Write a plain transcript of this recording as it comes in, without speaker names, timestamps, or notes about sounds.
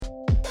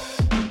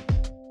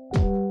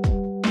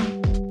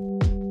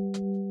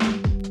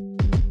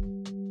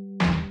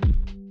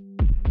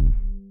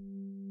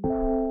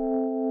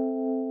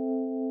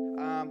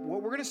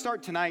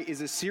start tonight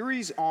is a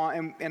series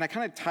on, and I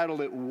kind of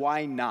titled it,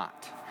 Why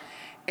Not?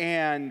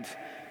 And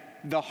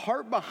the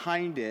heart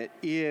behind it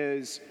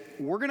is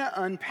we're going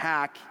to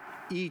unpack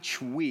each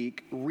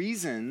week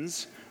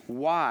reasons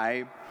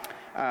why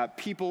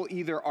people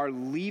either are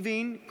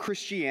leaving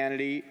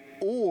Christianity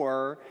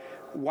or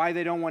why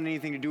they don't want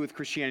anything to do with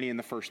Christianity in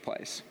the first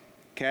place.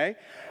 Okay?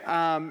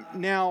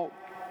 Now,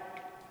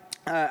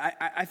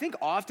 I think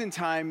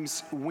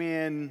oftentimes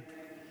when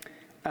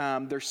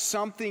there's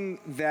something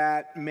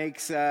that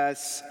makes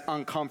us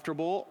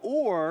uncomfortable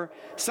or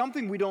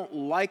something we don't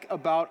like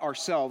about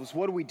ourselves,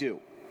 what do?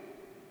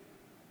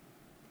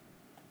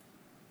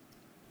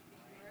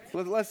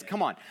 Let's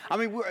come on. I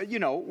mean,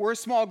 we're a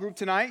small group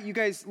tonight. You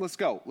guys, let's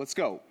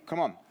go. Come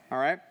on. All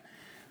right.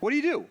 What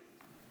do?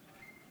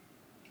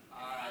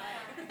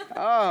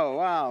 Oh,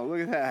 wow.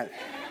 Look at that.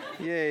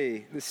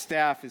 Yay. The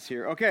staff is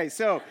here. Okay.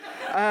 So,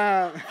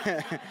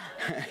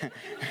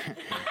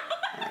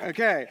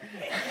 okay.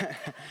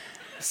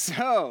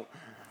 So,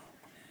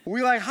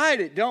 we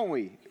hide it, don't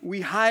we? We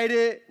hide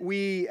it.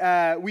 We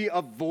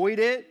avoid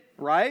it.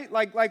 Right?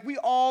 Like we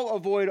all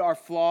avoid our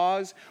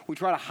flaws. We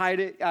try to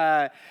hide it.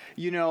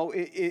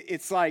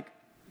 It's like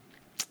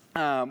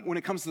when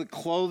it comes to the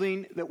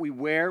clothing that we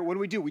wear,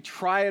 what do? We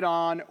try it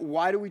on.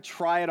 Why do we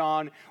try it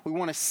on? We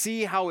want to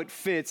see how it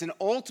fits. And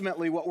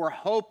ultimately what we're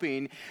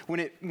hoping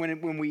when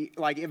we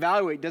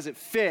evaluate does it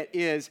fit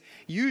is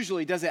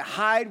usually does it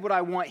hide what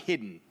I want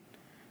hidden?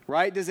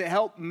 Right? Does it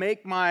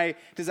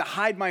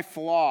hide my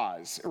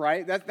flaws,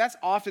 right? That's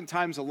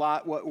oftentimes a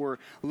lot what we're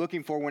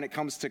looking for when it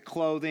comes to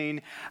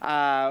clothing,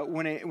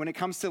 when it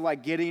comes to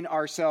getting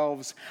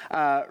ourselves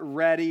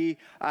ready,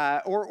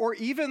 or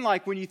even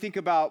when you think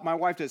about, my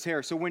wife does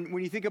hair, so when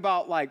you think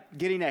about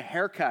getting a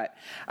haircut,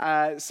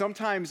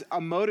 sometimes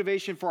a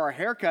motivation for our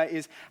haircut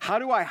is, how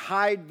do I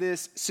hide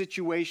this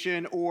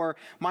situation, or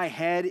my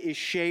head is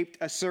shaped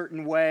a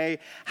certain way?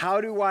 How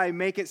do I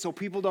make it so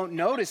people don't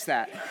notice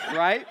that,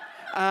 right?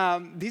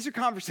 These are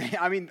conversations,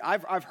 I mean,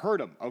 I've heard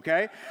them,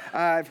 okay?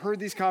 I've heard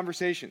these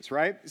conversations,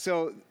 right?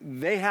 So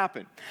they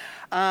happen.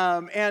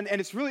 And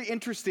it's really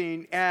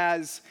interesting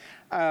as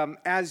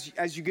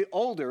you get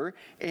older,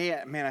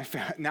 and man,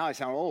 now I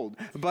sound old,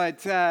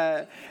 but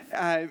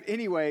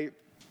anyway,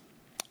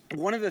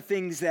 one of the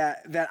things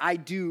that I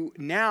do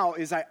now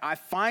is I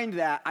find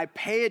that I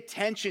pay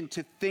attention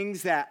to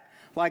things that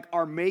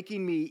are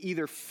making me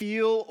either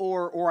feel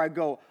or I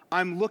go,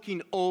 I'm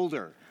looking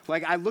older.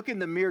 I look in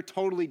the mirror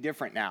totally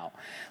different now.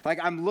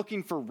 I'm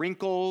looking for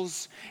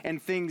wrinkles and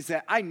things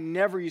that I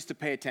never used to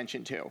pay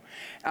attention to.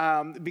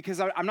 Because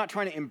I'm not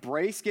trying to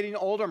embrace getting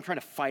older. I'm trying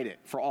to fight it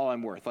for all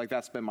I'm worth.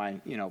 That's been my,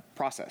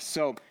 process.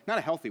 So not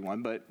a healthy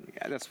one, but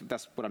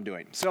that's what I'm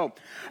doing. So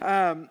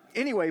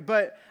anyway,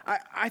 but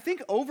I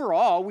think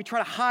overall we try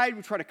to hide,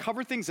 we try to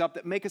cover things up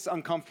that make us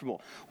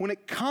uncomfortable. When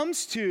it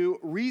comes to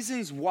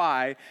reasons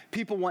why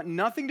people want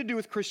nothing to do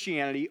with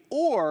Christianity,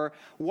 or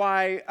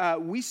why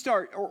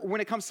or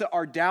when it comes to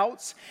our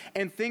doubts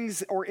and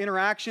things or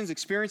interactions,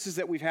 experiences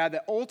that we've had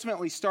that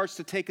ultimately starts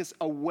to take us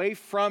away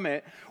from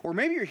it, or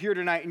maybe you're here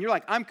tonight and you're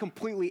like, I'm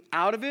completely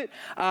out of it.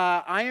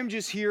 I am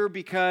just here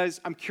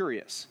because I'm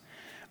curious.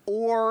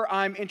 Or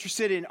I'm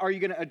interested in, are you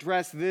going to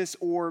address this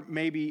or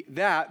maybe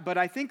that? But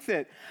I think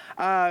that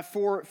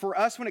for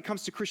us, when it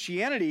comes to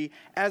Christianity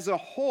as a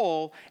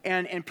whole,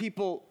 and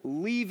people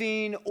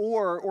leaving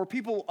or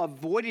people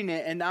avoiding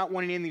it and not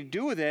wanting anything to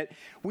do with it,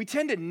 we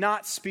tend to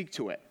not speak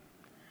to it.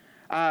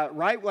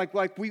 Right?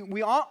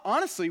 We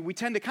honestly, we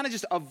tend to kind of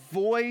just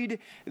avoid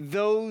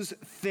those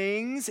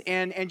things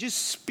and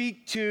just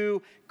speak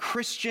to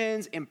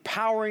Christians,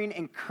 empowering,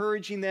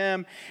 encouraging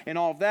them, and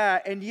all of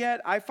that. And yet,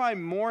 I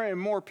find more and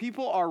more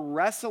people are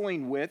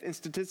wrestling with, and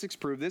statistics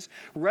prove this,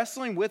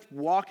 wrestling with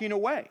walking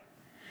away.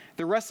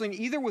 They're wrestling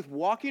either with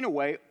walking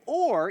away,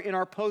 or in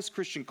our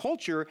post-Christian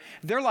culture,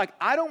 they're like,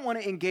 I don't want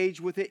to engage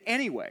with it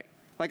anyway.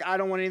 I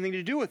don't want anything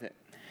to do with it.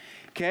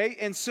 Okay,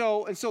 and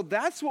so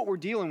that's what we're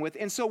dealing with.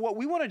 And so what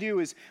we want to do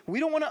is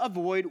we don't want to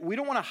avoid, we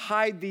don't want to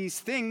hide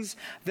these things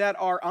that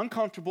are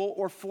uncomfortable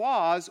or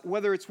flaws,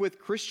 whether it's with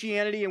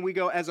Christianity and we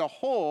go as a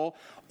whole,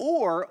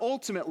 or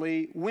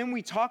ultimately when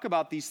we talk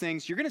about these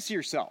things, you're going to see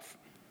yourself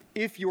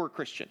if you're a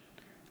Christian.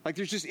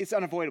 It's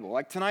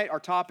unavoidable. Tonight, our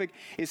topic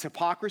is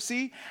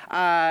hypocrisy,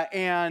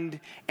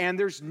 and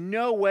there's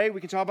no way we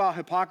can talk about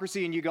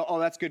hypocrisy and you go, oh,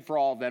 that's good for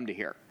all of them to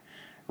hear.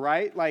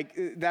 Right?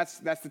 That's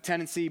the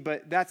tendency,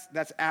 but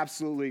that's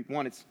absolutely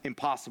it's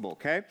impossible,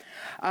 okay?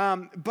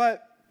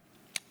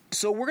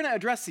 So we're going to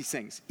address these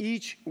things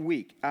each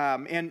week.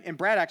 And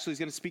Brad actually is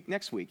going to speak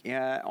next week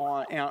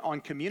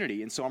on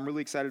community. And so I'm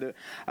really excited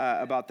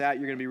about that.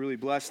 You're going to be really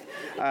blessed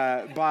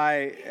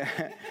by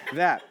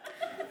that.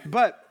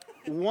 But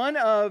one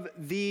of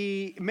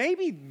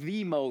maybe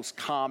the most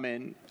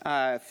common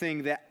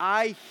thing that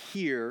I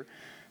hear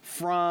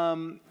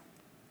from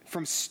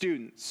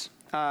students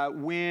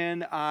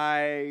when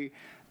I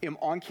am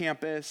on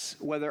campus,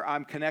 whether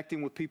I'm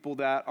connecting with people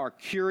that are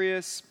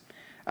curious,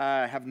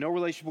 have no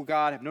relationship with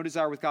God, have no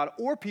desire with God,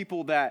 or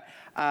people that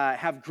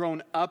have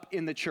grown up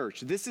in the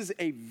church. This is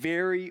a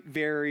very,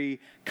 very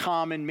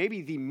common,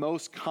 maybe the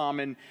most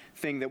common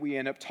thing that we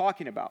end up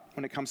talking about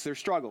when it comes to their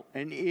struggle.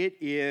 And it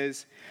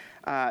is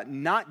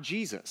not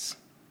Jesus.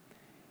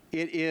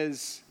 It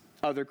is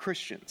other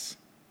Christians.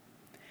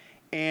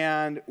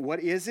 And what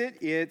is it?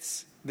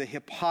 It's the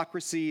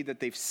hypocrisy that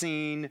they've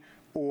seen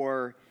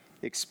or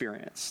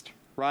experienced,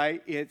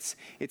 right? It's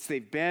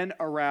they've been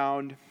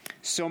around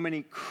so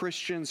many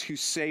Christians who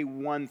say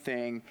one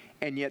thing,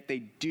 and yet they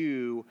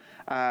do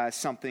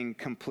something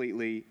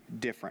completely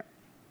different.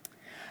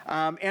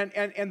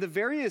 And the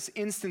various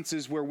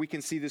instances where we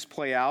can see this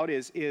play out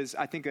is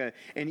I think an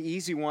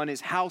easy one is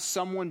how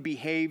someone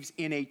behaves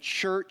in a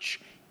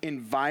church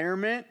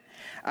environment,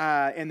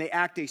 and they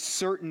act a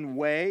certain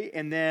way,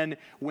 and then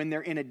when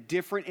they're in a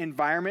different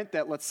environment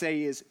that, let's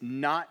say, is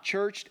not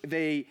churched,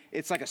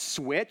 it's like a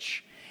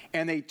switch,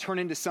 and they turn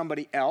into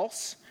somebody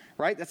else,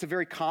 right? That's a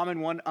very common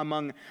one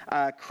among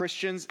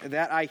Christians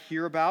that I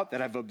hear about,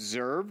 that I've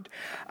observed.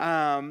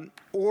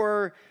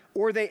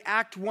 Or they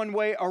act one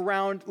way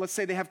around, let's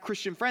say they have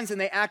Christian friends,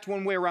 and they act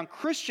one way around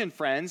Christian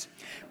friends,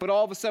 but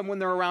all of a sudden when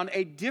they're around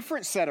a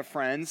different set of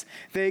friends,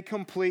 they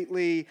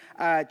completely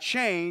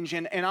change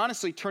and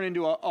honestly turn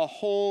into a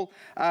whole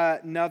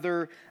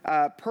another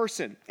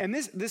person. And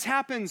this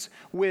happens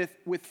with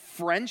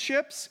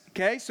friendships,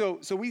 okay? So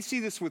we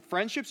see this with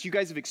friendships. You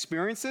guys have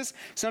experienced this.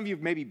 Some of you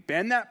have maybe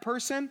been that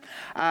person,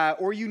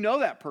 or you know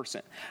that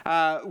person,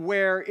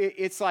 where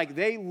it's like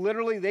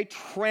they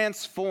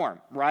transform,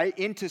 right,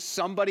 into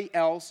somebody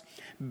else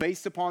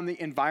based upon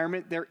the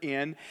environment they're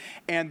in,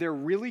 and they're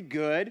really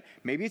good.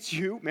 Maybe it's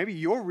you. Maybe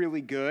you're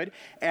really good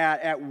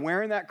at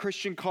wearing that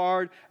Christian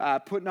card,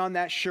 putting on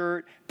that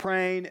shirt,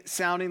 praying,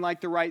 sounding like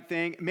the right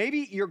thing.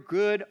 Maybe you're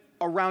good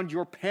around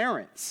your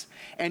parents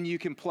and you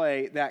can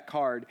play that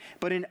card.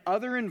 But in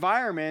other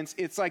environments,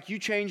 it's like you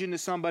change into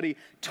somebody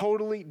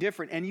totally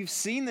different. And you've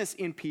seen this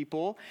in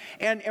people.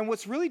 And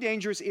what's really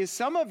dangerous is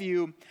some of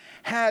you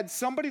had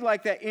somebody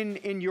like that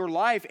in your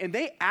life, and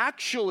they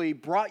actually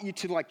brought you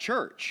to like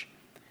church.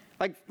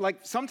 Like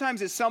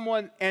sometimes it's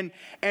someone and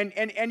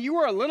you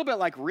were a little bit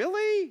like,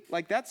 really?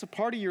 Like that's a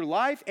part of your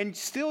life? And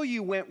still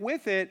you went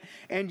with it,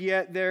 and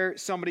yet they're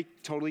somebody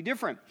totally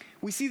different.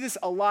 We see this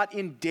a lot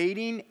in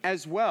dating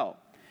as well.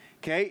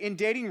 Okay, in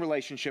dating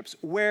relationships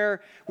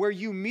where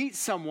you meet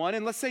someone,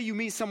 and let's say you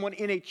meet someone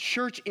in a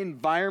church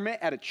environment,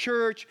 at a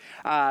church,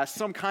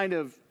 some kind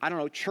of, I don't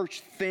know,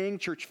 church thing,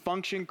 church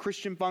function,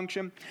 Christian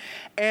function,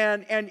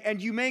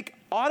 and you make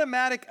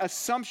automatic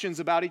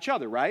assumptions about each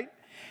other, right?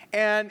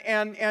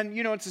 And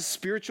you know, it's a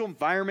spiritual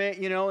environment,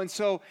 you know, and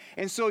so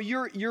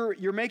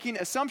you're making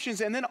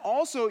assumptions, and then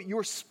also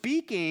you're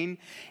speaking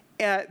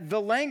the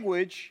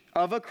language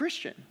of a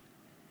Christian.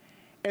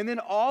 And then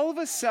all of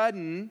a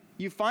sudden,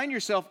 you find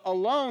yourself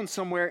alone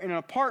somewhere in an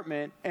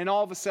apartment, and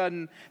all of a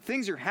sudden,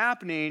 things are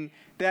happening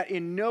that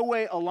in no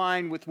way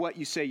align with what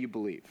you say you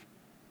believe.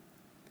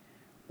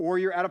 Or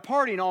you're at a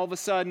party, and all of a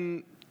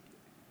sudden,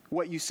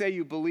 what you say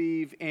you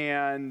believe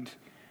and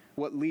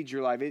what leads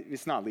your life,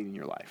 it's not leading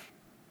your life.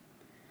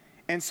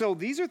 And so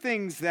these are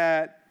things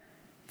that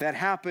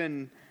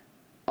happen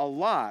a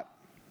lot.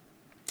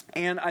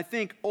 And I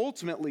think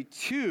ultimately,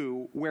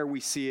 too, where we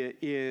see it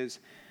is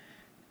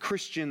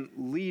Christian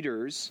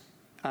leaders,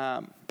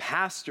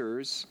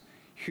 pastors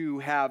who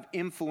have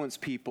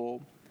influenced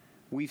people.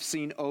 We've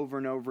seen over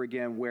and over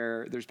again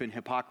where there's been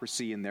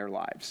hypocrisy in their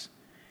lives.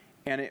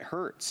 And it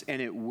hurts, and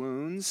it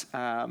wounds,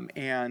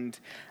 and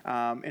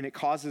it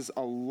causes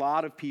a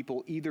lot of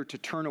people either to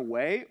turn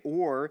away,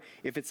 or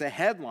if it's a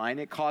headline,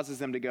 it causes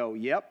them to go,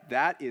 yep,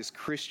 that is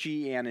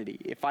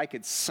Christianity. If I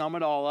could sum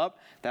it all up,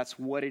 that's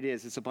what it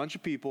is. It's a bunch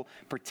of people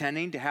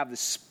pretending to have the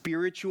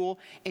spiritual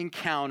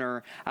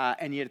encounter,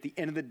 and yet at the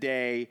end of the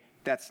day,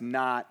 that's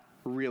not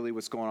really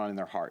what's going on in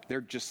their heart. They're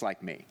just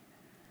like me.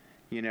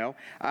 You know,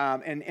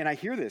 and I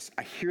hear this.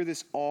 I hear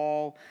this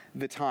all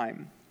the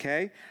time,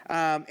 okay?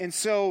 And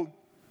so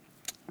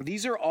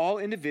these are all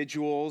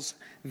individuals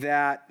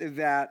that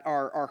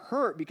are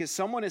hurt because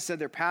someone has said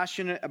they're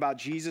passionate about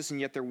Jesus, and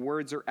yet their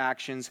words or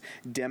actions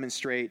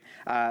demonstrate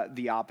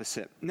the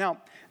opposite. Now,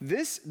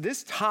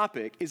 this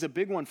topic is a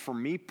big one for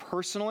me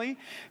personally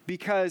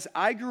because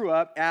I grew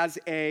up as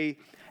a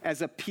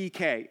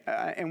PK,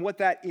 and what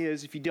that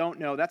is, if you don't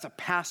know, that's a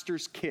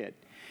pastor's kid.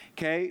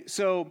 Okay,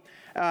 so,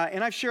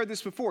 and I've shared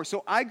this before.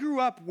 So I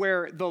grew up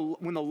where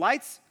when the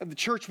lights of the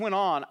church went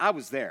on, I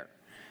was there,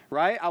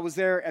 right? I was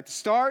there at the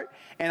start,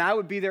 and I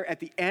would be there at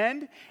the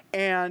end.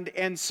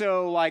 And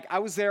so, like, I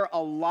was there a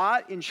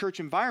lot in church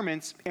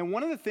environments. And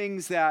one of the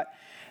things that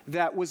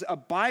was a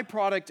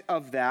byproduct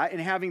of that, and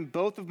having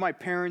both of my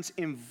parents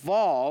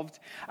involved,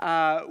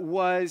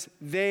 was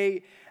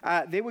they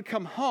would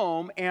come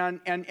home, and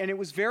it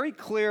was very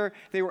clear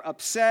they were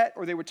upset,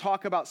 or they would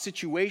talk about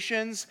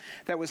situations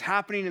that was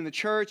happening in the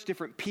church,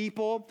 different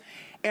people.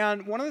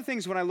 And one of the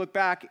things when I look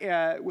back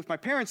with my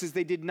parents is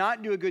they did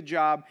not do a good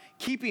job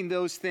keeping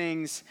those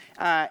things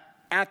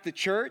at the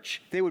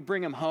church. They would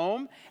bring him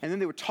home, and then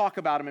they would talk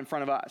about him in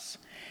front of us.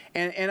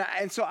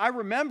 And so I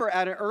remember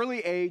at an early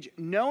age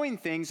knowing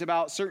things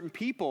about certain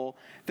people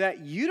that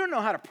you don't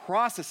know how to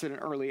process at an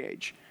early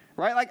age,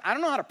 right? Like, I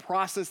don't know how to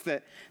process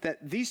that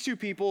these two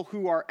people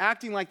who are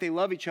acting like they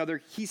love each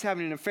other, he's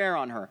having an affair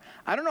on her.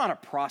 I don't know how to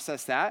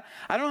process that.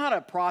 I don't know how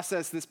to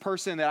process this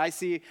person that I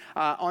see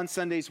on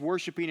Sundays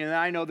worshiping, and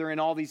I know they're in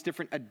all these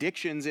different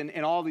addictions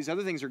and all these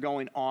other things are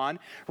going on,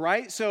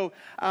 right? So,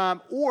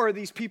 or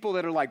these people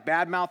that are like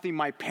bad-mouthing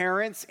my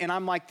parents, and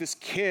I'm like this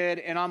kid,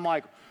 and I'm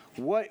like,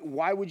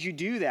 why would you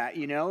do that?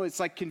 You know, it's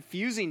like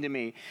confusing to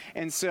me.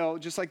 And so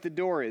just like the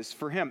door is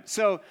for him.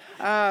 So,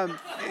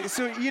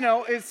 you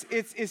know,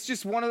 it's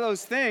just one of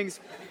those things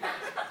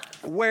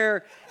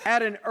where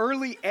at an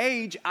early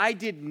age, I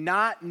did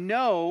not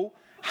know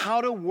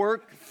how to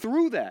work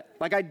through that.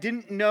 Like I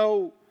didn't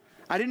know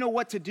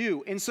what to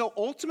do. And so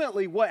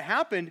ultimately what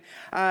happened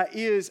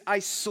is I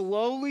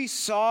slowly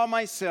saw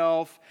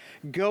myself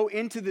go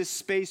into this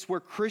space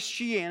where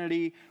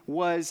Christianity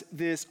was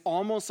this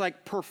almost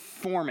like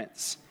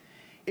performance.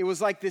 It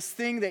was like this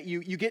thing that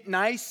you get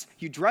nice,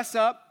 you dress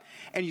up,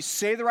 and you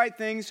say the right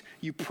things,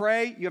 you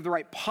pray, you have the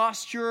right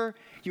posture,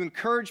 you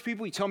encourage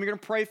people, you tell them you're going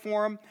to pray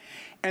for them,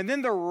 and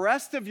then the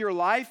rest of your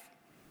life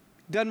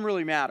doesn't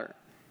really matter.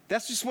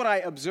 That's just what I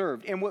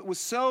observed. And what was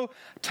so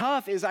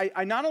tough is I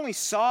not only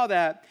saw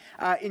that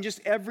in just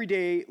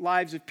everyday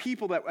lives of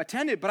people that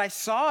attended, but I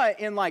saw it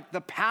in like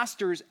the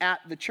pastors at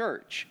the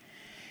church.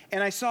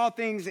 And I saw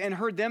things and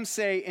heard them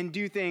say and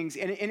do things.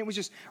 And it was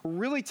just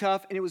really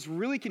tough, and it was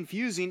really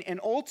confusing. And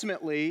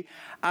ultimately,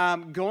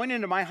 going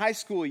into my high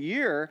school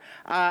year,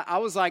 I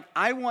was like,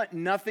 I want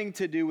nothing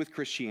to do with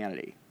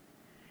Christianity.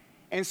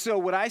 And so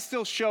would I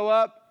still show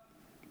up?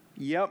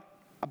 Yep.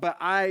 But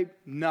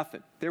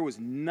nothing. There was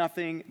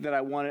nothing that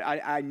I wanted.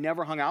 I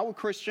never hung out with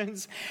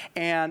Christians,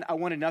 and I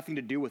wanted nothing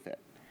to do with it.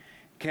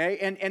 Okay?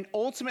 And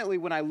ultimately,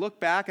 when I look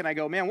back and I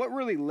go, man, what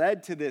really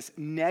led to this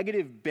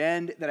negative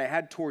bend that I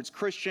had towards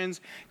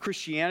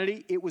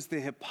Christianity, it was the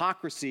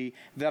hypocrisy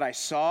that I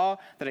saw,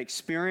 that I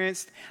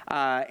experienced,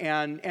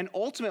 and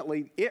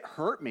ultimately, it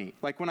hurt me.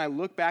 Like, when I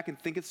look back and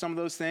think of some of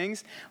those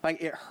things,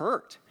 like, it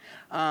hurt.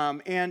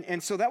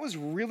 And so that was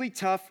really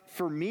tough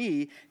for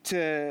me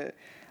to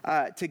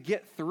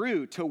get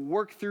through, to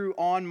work through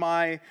on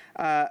my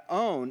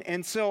own.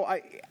 And so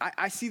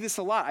I see this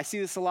a lot. I see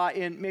this a lot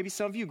in, maybe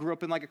some of you grew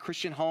up in like a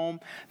Christian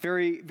home,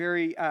 very,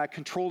 very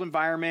controlled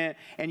environment,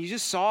 and you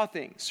just saw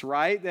things,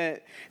 right,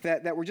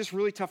 that were just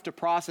really tough to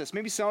process.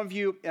 Maybe some of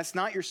you, that's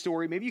not your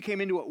story. Maybe you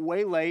came into it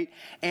way late,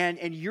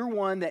 and you're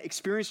one that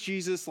experienced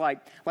Jesus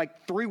like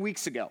 3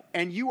 weeks ago,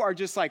 and you are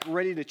just like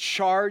ready to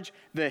charge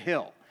the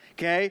hill.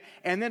 Okay,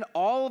 and then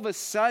all of a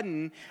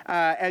sudden,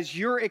 as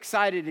you're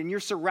excited and you're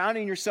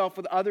surrounding yourself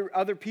with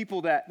other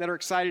people that are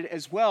excited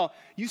as well,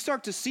 you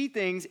start to see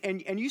things,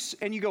 and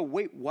you go,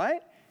 wait,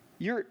 what?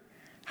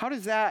 How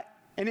does that?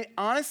 And it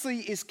honestly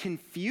is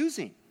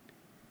confusing,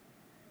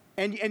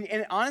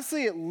 and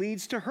honestly, it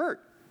leads to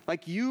hurt.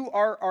 Like you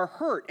are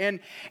hurt, and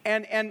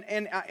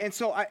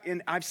so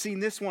I've seen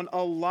this one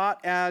a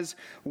lot as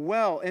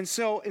well, and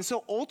so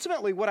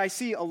ultimately, what I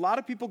see a lot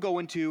of people go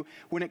into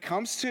when it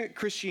comes to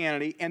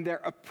Christianity and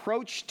their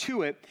approach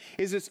to it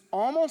is it's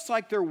almost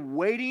like they're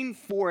waiting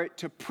for it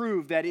to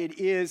prove that it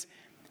is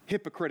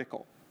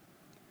hypocritical.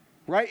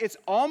 Right? It's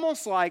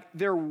almost like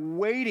they're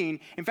waiting.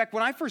 In fact,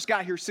 when I first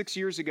got here 6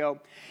 years ago,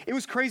 it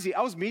was crazy.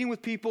 I was meeting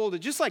with people to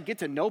just like get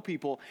to know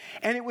people.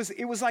 And it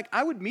was like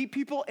I would meet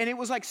people, and it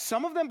was like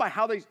some of them, by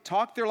how they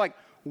talk, they're like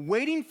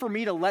waiting for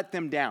me to let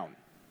them down.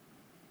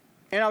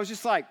 And I was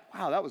just like,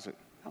 wow, that was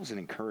an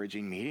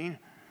encouraging meeting.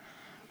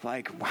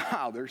 Like,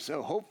 wow, they're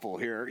so hopeful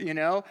here, you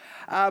know?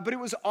 But it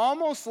was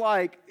almost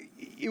like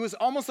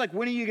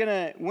when are you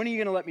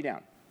gonna let me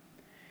down?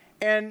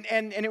 And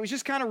it was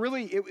just kind of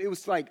really, it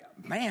was like,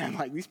 man,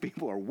 like these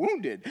people are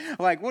wounded.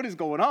 Like, what is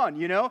going on,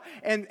 you know?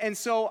 And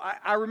so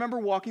I remember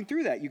walking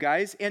through that, you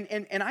guys.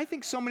 And I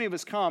think so many of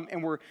us come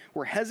and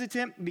we're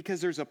hesitant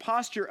because there's a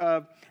posture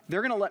of,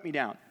 they're going to let me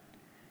down.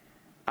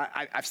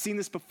 I've seen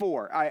this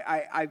before.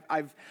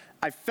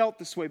 I've felt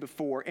this way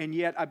before, and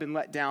yet I've been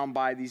let down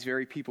by these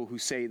very people who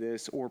say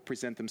this or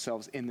present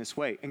themselves in this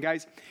way. And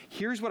guys,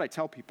 here's what I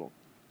tell people.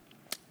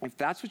 If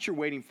that's what you're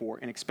waiting for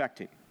and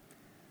expecting,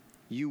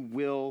 it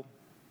will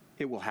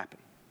happen.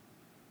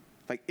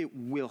 Like, it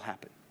will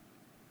happen.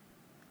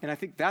 And I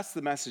think that's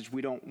the message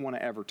we don't want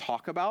to ever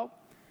talk about.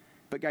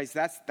 But guys,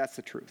 that's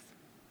the truth.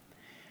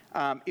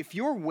 If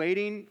you're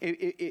waiting,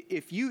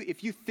 if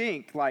you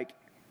think like,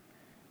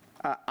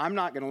 I'm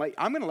going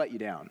to let you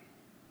down.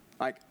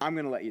 Like, I'm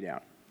going to let you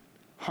down.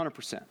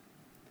 100%.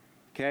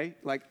 Okay?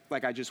 Like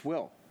I just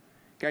will.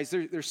 Guys,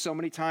 there's so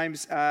many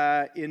times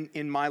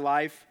in my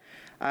life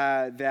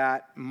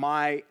that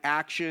my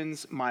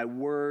actions, my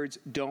words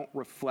don't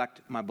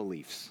reflect my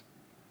beliefs.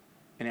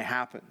 And it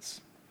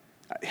happens.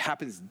 It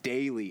happens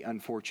daily,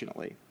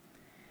 unfortunately.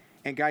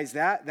 And guys,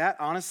 that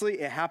honestly,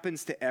 it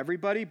happens to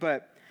everybody.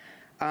 But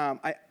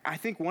I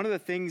think one of the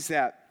things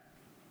that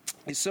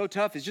is so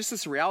tough is just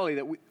this reality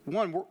that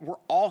we're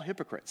all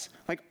hypocrites.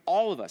 Like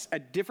all of us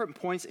at different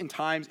points in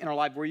times in our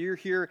life, where you're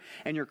here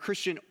and you're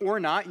Christian or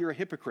not, you're a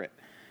hypocrite,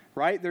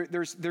 right?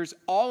 There's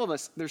all of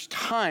us, there's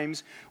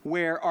times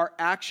where our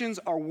actions,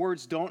 our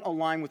words don't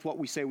align with what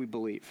we say we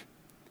believe.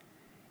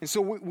 And so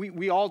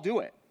we all do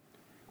it.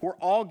 We're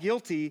all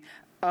guilty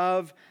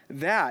of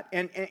that.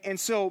 And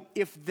so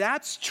if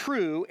that's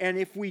true, and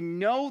if we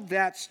know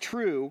that's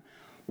true,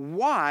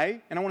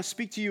 why, and I want to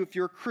speak to you if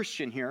you're a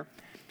Christian here,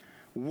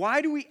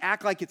 why do we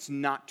act like it's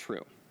not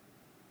true?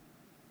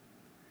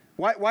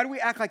 Why do we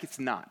act like it's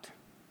not?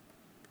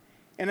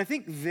 And I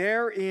think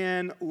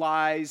therein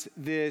lies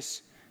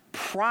this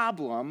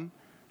problem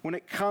when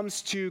it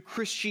comes to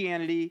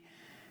Christianity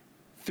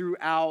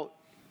throughout,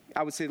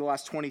 I would say, the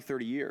last 20,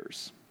 30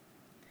 years.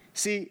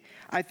 See,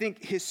 I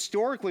think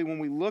historically when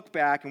we look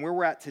back and where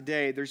we're at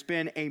today, there's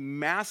been a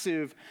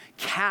massive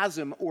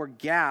chasm or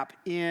gap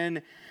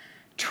in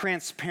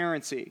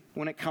transparency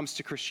when it comes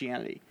to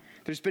Christianity.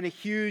 There's been a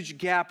huge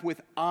gap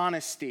with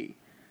honesty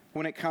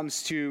when it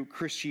comes to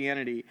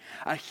Christianity.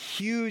 A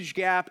huge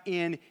gap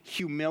in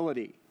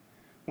humility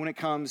when it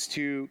comes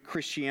to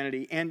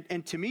Christianity. And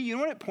to me, you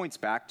know what it points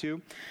back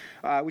to,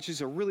 which is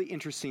a really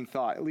interesting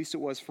thought, at least it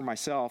was for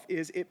myself,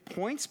 is it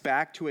points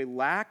back to a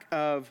lack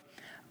of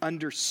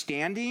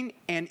understanding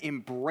and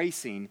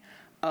embracing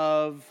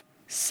of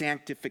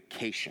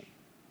sanctification.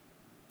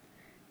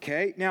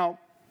 Okay, now,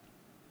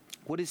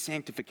 what is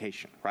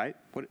sanctification, right?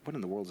 What in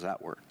the world is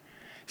that word?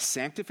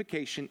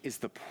 Sanctification is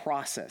the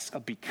process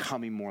of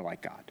becoming more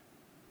like God.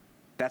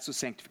 That's what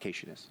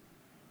sanctification is.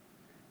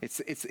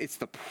 It's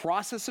the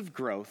process of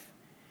growth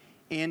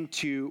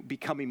into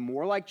becoming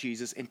more like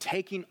Jesus and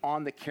taking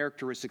on the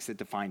characteristics that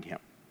defined him.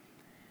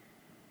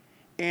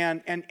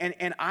 And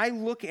I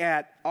look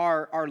at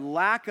our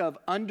lack of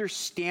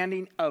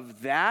understanding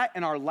of that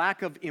and our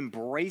lack of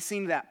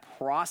embracing that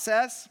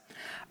process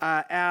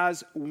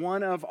as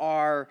one of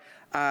our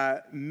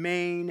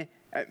main,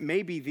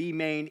 maybe the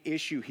main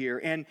issue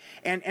here.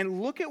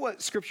 And look at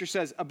what Scripture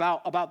says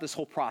about this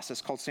whole process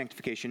called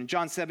sanctification. In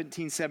John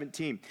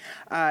 17:17,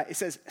 it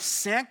says,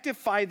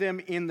 sanctify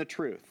them in the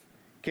truth.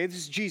 Okay, this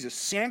is Jesus.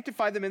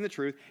 Sanctify them in the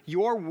truth.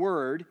 Your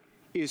word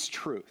is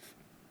truth.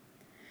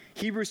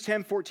 Hebrews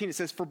 10:14, it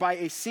says, for by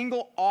a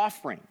single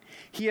offering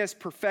he has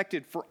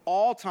perfected for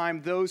all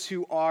time those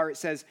who are, it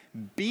says,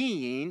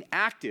 being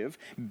active,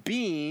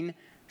 being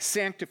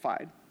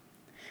sanctified.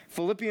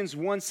 Philippians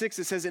 1:6,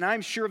 it says, and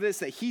I'm sure of this,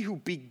 that he who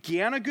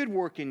began a good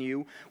work in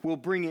you will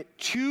bring it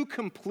to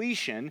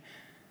completion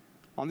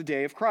on the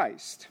day of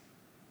Christ.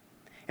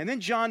 And then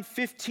John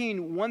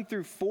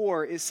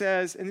 15:1-4, it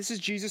says, and this is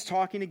Jesus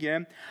talking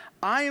again,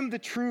 I am the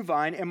true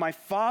vine, and my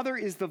Father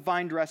is the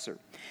vine dresser.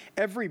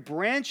 Every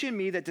branch in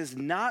me that does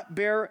not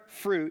bear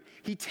fruit,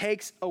 he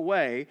takes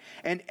away.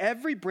 And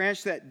every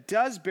branch that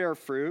does bear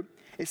fruit,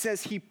 it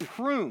says he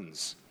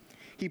prunes.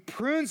 He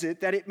prunes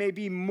it that it may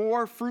be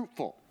more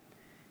fruitful.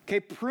 Okay,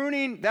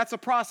 pruning, that's a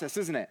process,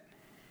 isn't it?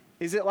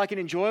 Is it like an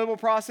enjoyable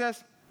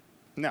process?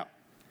 No.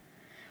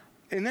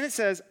 And then it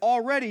says,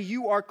 already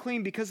you are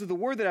clean because of the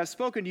word that I've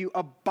spoken to you.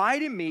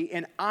 Abide in me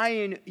and I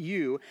in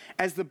you.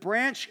 As the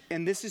branch,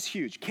 and this is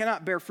huge,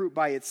 cannot bear fruit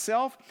by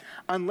itself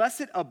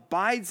unless it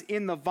abides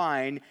in the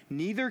vine.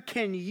 Neither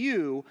can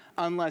you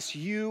unless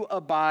you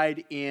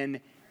abide in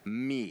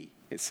me,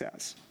 it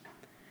says.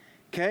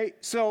 Okay,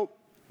 so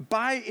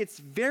by its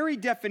very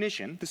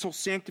definition, this whole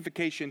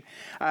sanctification,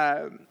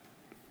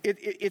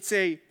 it's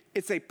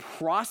a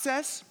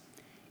process.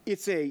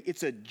 It's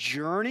a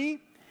journey.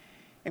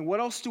 And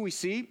what else do we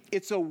see?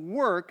 It's a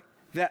work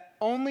that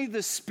only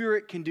the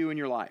Spirit can do in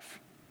your life.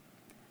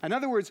 In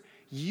other words,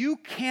 you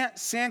can't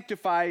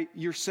sanctify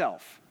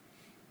yourself.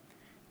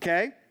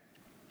 Okay?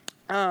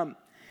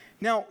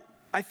 Now,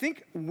 I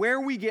think where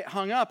we get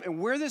hung up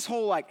and where this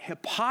whole like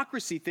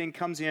hypocrisy thing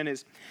comes in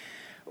is,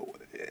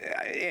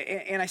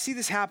 and I see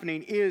this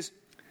happening, is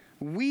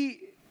we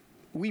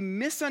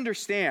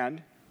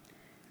misunderstand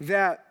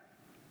that,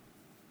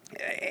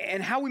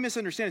 and how we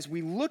misunderstand is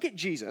we look at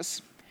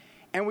Jesus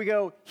and we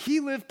go, he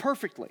lived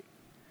perfectly,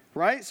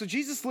 right? So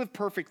Jesus lived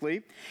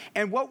perfectly.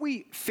 And what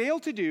we fail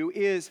to do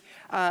is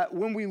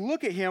when we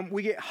look at him,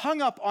 we get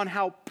hung up on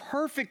how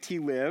perfect he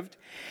lived.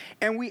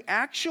 And we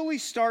actually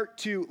start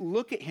to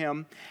look at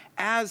him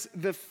as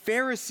the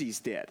Pharisees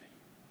did.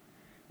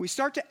 We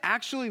start to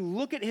actually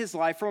look at his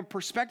life from a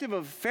perspective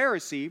of a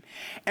Pharisee.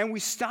 And we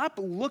stop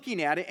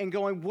looking at it and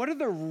going, what are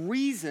the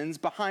reasons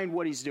behind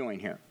what he's doing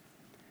here?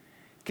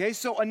 Okay,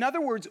 so in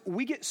other words,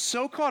 we get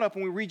so caught up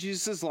when we read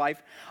Jesus'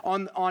 life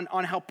on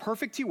how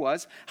perfect he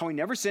was, how he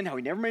never sinned, how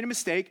he never made a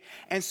mistake.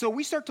 And so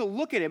we start to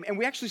look at him and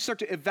we actually start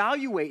to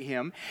evaluate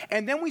him.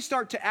 And then we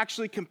start to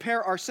actually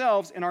compare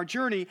ourselves and our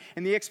journey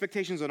and the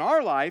expectations in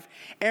our life.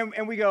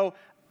 And we go,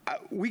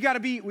 we got to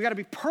be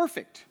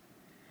perfect.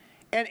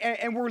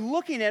 And we're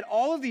looking at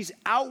all of these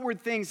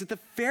outward things that the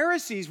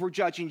Pharisees were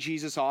judging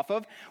Jesus off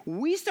of.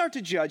 We start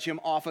to judge him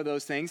off of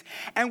those things,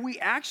 and we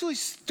actually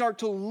start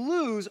to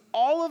lose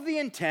all of the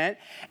intent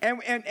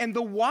and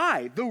the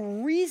why, the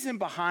reason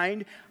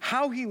behind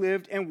how he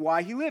lived and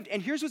why he lived.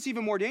 And here's what's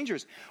even more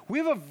dangerous. We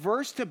have a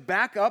verse to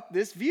back up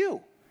this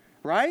view,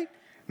 right?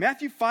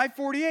 Matthew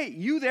 5:48,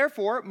 you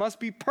therefore must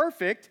be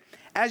perfect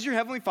as your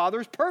heavenly Father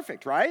is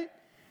perfect, right?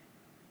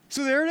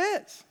 So there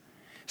it is.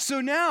 So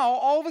now,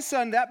 all of a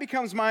sudden, that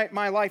becomes my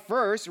life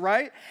verse,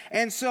 right?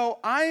 And so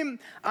I'm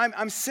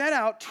set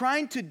out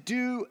trying to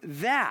do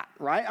that,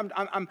 right?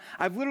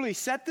 I've literally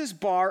set this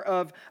bar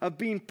of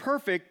being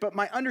perfect, but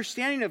my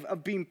understanding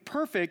of being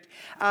perfect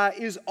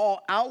is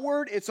all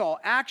outward. It's all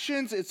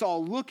actions. It's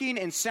all looking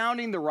and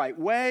sounding the right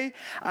way.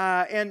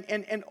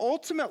 And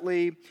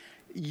ultimately,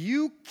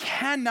 you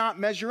cannot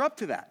measure up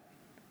to that.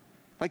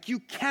 Like, you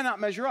cannot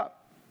measure up.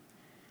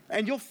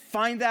 And you'll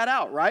find that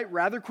out, right,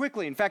 rather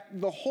quickly. In fact,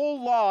 the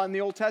whole law in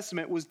the Old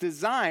Testament was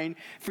designed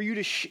for you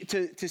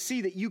to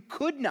see that you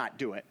could not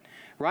do it,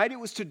 right? It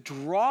was to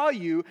draw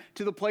you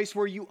to the place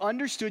where you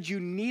understood you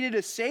needed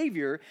a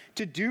Savior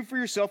to do for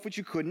yourself what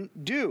you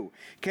couldn't do,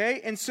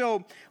 okay? And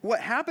so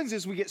what happens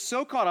is we get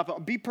so caught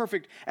up, be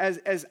perfect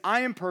as I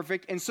am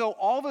perfect, and so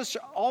all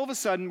of a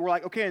sudden we're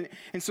like, okay,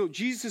 and so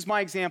Jesus is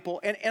my example.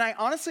 And I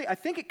honestly, I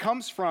think it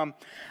comes from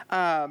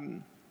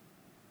an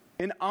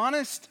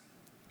honest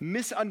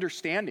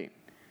misunderstanding.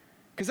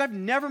 Because I've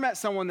never met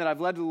someone that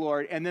I've led to the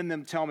Lord and then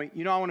them tell me,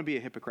 I want to be a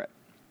hypocrite.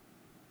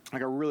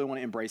 Like, I really want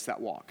to embrace that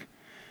walk.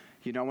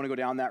 I want to go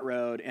down that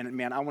road, and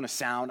man, I want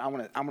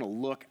to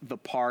look the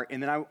part,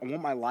 and then I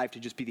want my life to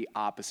just be the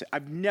opposite.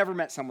 I've never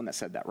met someone that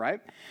said that,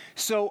 right?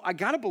 So I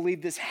got to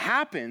believe this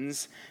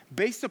happens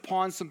based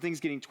upon some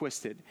things getting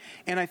twisted.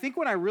 And I think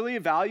when I really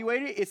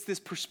evaluate it, it's this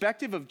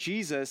perspective of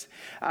Jesus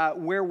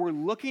where we're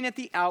looking at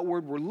the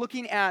outward, we're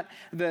looking at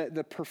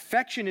the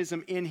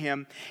perfectionism in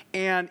him,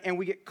 and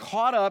we get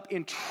caught up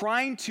in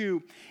trying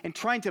to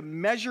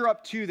measure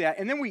up to that,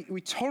 and then we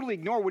totally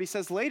ignore what he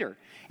says later.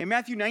 In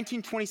Matthew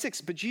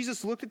 19:26, but Jesus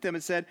looked at them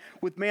and said,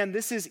 with man,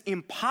 this is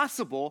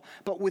impossible,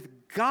 but with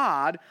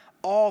God,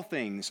 all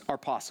things are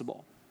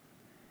possible.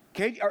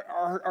 Okay,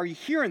 are you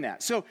hearing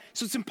that? So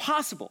it's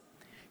impossible,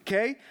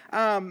 okay?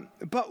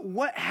 But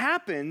what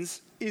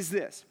happens is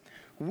this.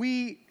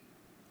 We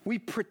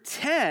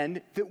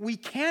pretend that we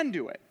can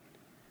do it.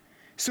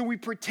 So we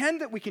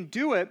pretend that we can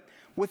do it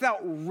without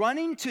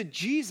running to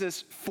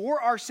Jesus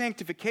for our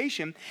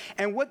sanctification.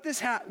 And what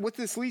this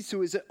leads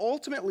to is it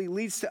ultimately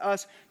leads to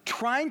us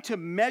trying to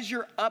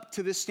measure up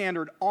to this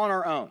standard on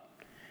our own.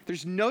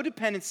 There's no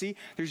dependency.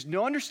 There's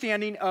no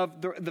understanding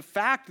of the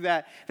fact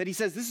that he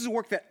says, this is a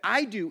work that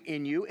I do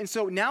in you. And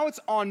so now it's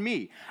on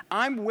me.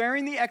 I'm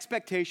wearing the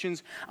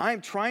expectations.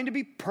 I'm trying to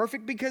be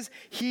perfect because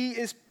he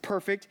is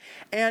perfect.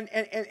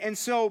 And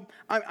so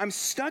I'm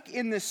stuck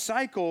in this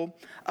cycle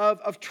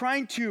of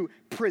trying to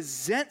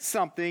present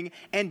something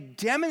and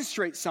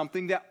demonstrate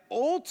something that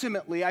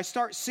ultimately I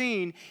start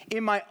seeing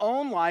in my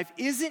own life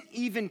isn't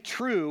even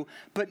true,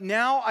 but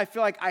now I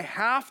feel like I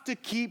have to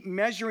keep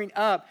measuring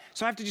up,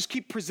 so I have to just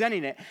keep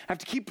presenting it. I have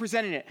to keep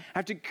presenting it. I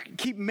have to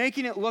keep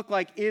making it look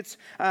like it's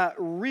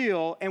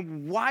real.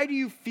 And why do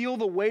you feel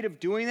the weight of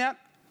doing that?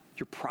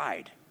 Your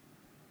pride.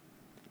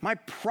 My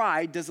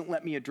pride doesn't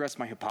let me address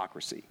my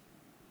hypocrisy.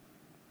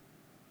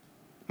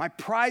 My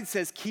pride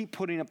says, keep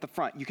putting up the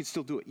front. You can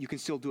still do it. You can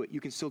still do it.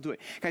 You can still do it.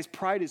 Guys,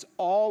 pride is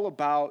all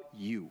about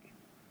you,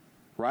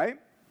 right?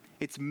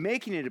 It's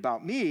making it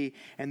about me.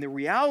 And the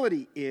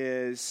reality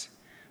is,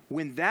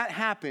 when that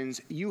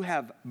happens, you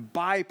have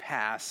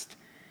bypassed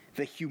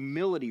the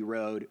humility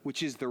road,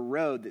 which is the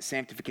road that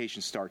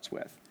sanctification starts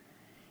with.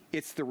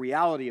 It's the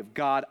reality of,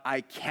 God,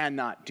 I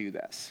cannot do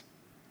this.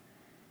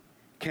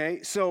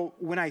 Okay, so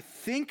when I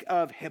think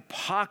of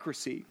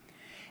hypocrisy,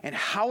 and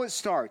how it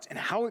starts and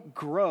how it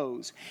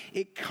grows,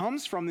 it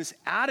comes from this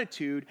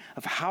attitude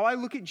of how I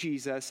look at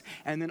Jesus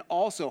and then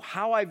also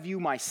how I view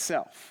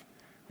myself,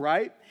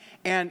 right?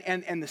 And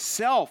the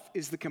self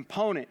is the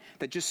component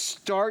that just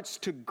starts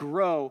to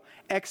grow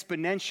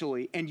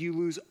exponentially, and you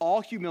lose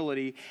all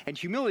humility. And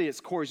humility at its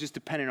core is just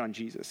dependent on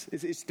Jesus.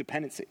 It's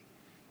dependency,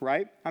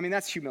 right? I mean,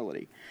 that's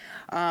humility.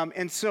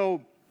 And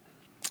so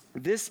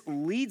this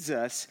leads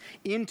us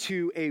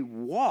into a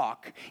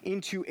walk,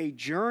 into a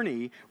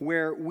journey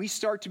where we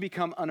start to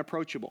become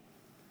unapproachable,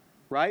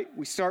 right?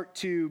 We start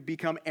to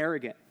become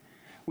arrogant.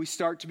 We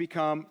start to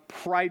become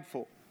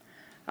prideful.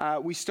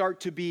 We start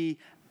to be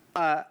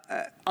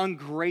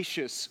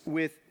ungracious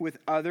with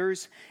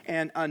others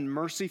and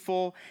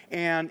unmerciful,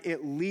 and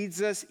it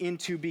leads us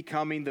into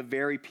becoming the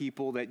very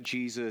people that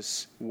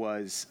Jesus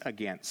was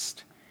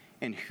against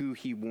and who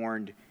he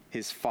warned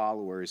his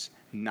followers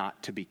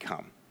not to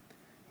become.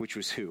 Which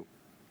was who?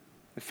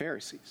 The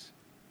Pharisees,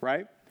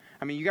 right?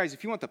 I mean, you guys,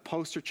 if you want the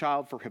poster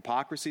child for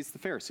hypocrisy, it's the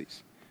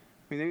Pharisees.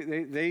 I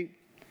mean,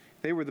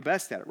 They were the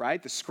best at it,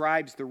 right? The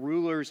scribes, the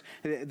rulers,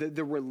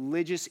 the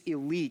religious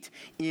elite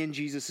in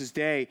Jesus'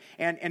 day.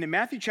 And in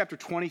Matthew chapter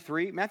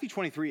 23, Matthew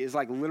 23 is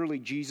like literally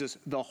Jesus,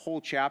 the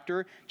whole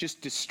chapter,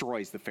 just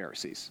destroys the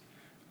Pharisees.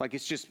 Like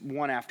it's just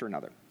one after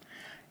another.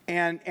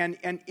 And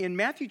in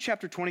Matthew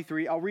chapter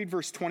 23, I'll read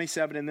verse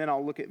 27 and then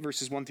I'll look at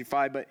verses 1 through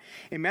 5. But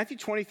in Matthew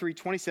 23,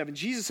 27,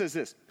 Jesus says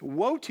this,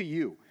 "Woe to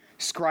you,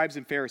 scribes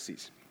and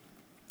Pharisees,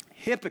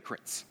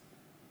 hypocrites."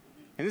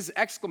 And this is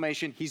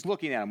exclamation. He's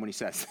looking at them when he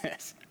says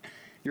this.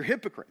 "You're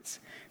hypocrites,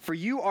 for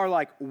you are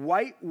like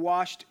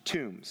whitewashed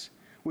tombs,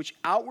 which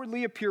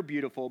outwardly appear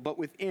beautiful, but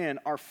within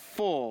are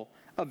full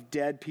of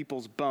dead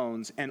people's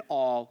bones and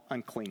all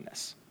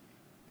uncleanness."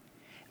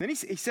 And then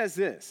he says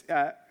this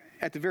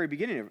at the very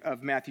beginning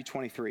of Matthew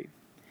 23.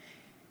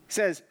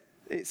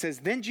 It says,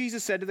 "Then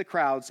Jesus said to the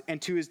crowds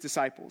and to his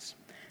disciples,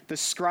 'The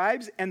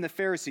scribes and the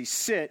Pharisees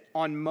sit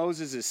on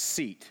Moses'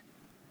 seat.'"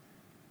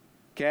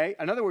 Okay?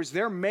 In other words,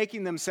 they're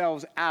making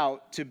themselves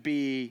out to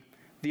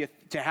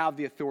have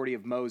the authority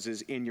of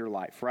Moses in your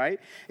life, right?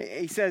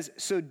 He says,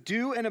 "So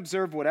do and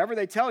observe whatever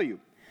they tell you,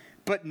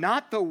 but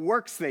not the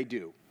works they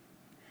do.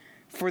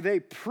 For they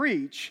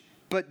preach,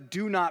 but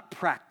do not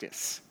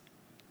practice.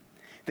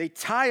 They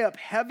tie up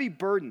heavy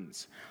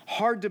burdens,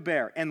 hard to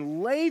bear,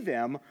 and lay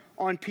them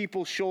on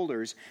people's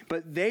shoulders,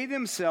 but they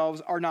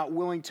themselves are not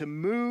willing to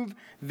move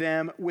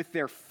them with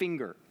their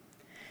finger.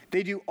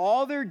 They do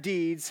all their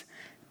deeds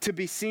to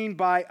be seen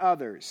by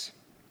others.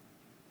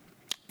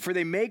 For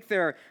they make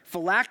their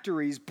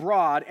phylacteries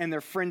broad and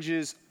their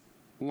fringes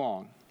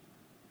long."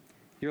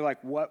 You're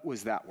like, what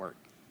was that word?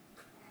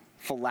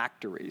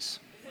 Phylacteries.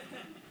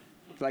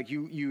 Like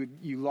you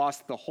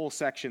lost the whole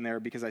section there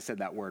because I said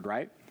that word,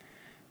 right?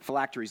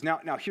 Phylacteries.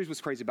 Now here's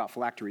what's crazy about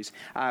phylacteries.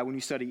 When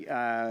you study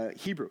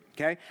Hebrew,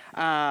 okay?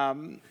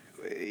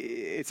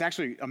 It's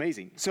actually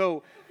amazing.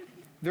 So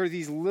there are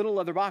these little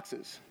leather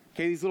boxes,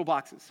 okay? These little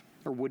boxes,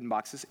 or wooden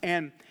boxes.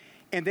 And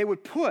they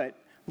would put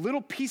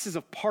little pieces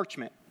of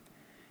parchment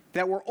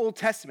that were Old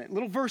Testament,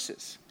 little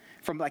verses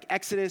from like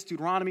Exodus,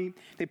 Deuteronomy.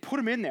 They put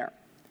them in there,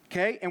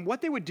 okay? And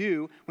what they would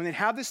do when they'd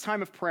have this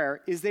time of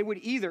prayer is they would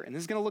either, and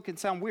this is going to look and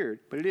sound weird,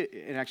 but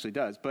it actually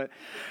does, but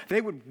they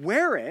would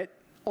wear it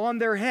on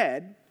their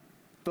head,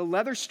 the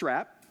leather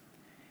strap,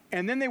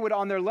 and then they would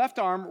on their left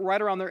arm,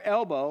 right around their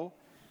elbow,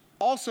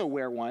 also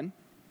wear one.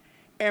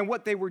 And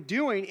what they were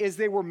doing is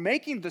they were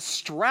making the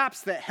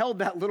straps that held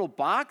that little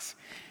box,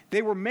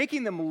 they were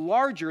making them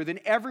larger than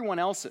everyone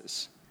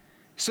else's.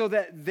 So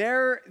that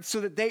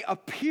they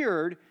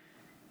appeared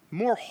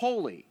more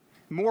holy,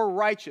 more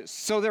righteous.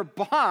 So their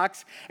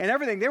box and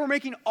everything, they were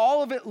making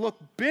all of it look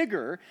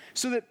bigger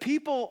so that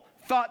people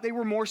thought they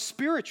were more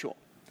spiritual,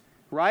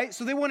 right?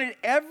 So they wanted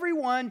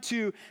everyone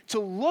to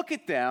look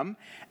at them,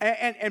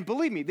 and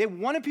believe me, they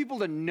wanted people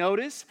to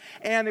notice,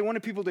 and they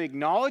wanted people to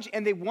acknowledge,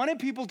 and they wanted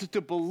people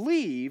to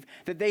believe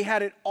that they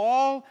had it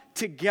all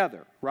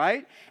together,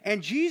 right?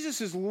 And Jesus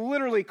is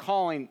literally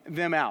calling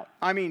them out.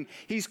 I mean,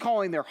 he's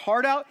calling their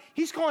heart out.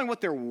 He's calling what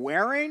they're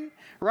wearing,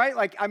 right?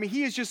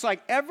 He is just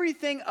like,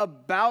 everything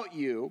about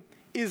you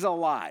is a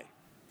lie.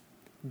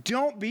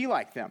 Don't be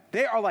like them.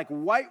 They are like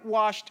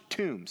whitewashed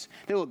tombs.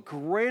 They look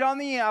great on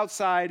the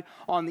outside.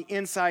 On the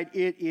inside,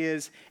 it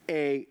is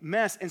a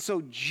mess. And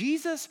so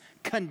Jesus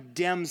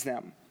condemns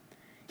them.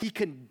 He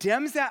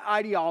condemns that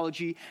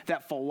ideology,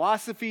 that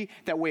philosophy,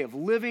 that way of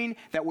living,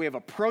 that way of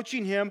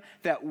approaching him,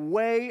 that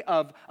way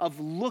of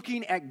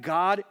looking at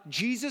God.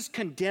 Jesus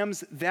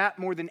condemns that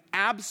more than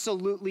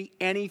absolutely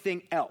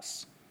anything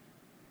else.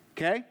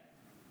 Okay?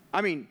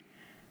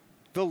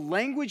 The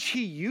language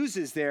he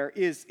uses there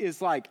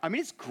is like,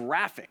 it's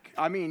graphic.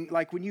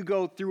 Like when you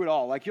go through it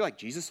all, like you're like,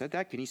 Jesus said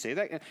that? Can he say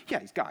that? Yeah,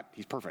 he's God.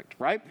 He's perfect,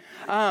 right?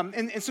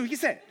 And so he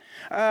said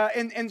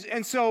it.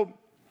 And so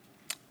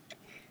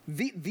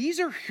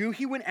these are who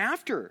he went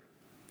after.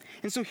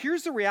 And so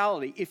here's the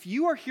reality. If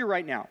you are here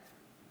right now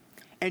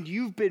and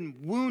you've been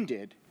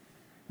wounded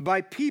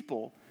by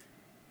people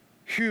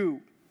who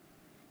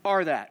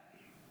are that,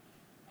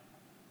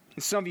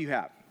 and some of you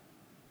have,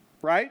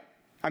 right?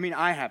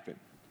 I have been.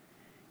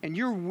 And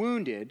you're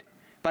wounded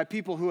by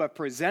people who have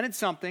presented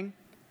something,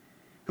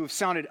 who have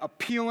sounded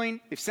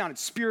appealing, they've sounded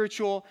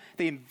spiritual,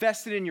 they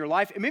invested in your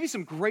life, and maybe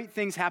some great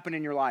things happened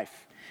in your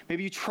life.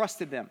 Maybe you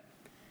trusted them.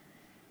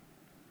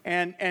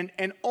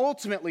 And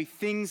ultimately,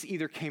 things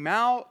either came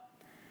out,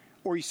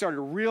 or you started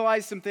to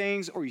realize some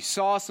things, or you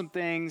saw some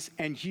things,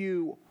 and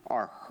you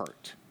are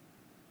hurt.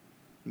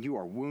 You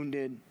are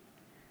wounded.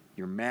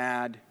 You're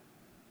mad.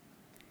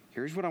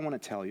 Here's what I want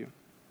to tell you.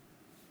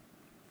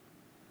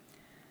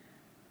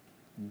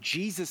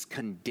 Jesus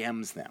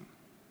condemns them.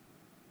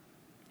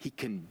 He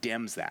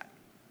condemns that.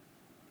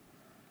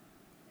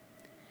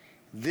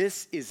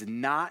 This is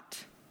not,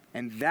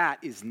 and that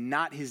is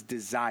not his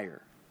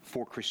desire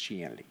for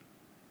Christianity.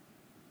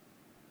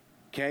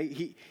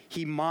 Okay?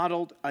 He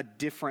modeled a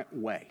different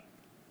way,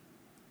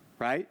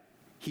 right?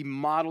 He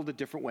modeled a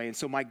different way. And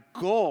so my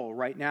goal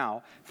right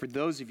now, for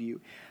those of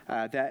you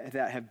that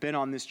have been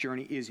on this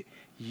journey, is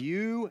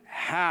you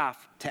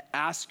have to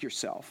ask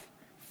yourself,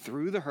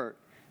 through the hurt,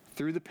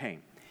 through the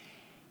pain,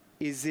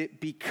 Is it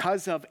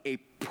because of a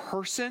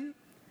person,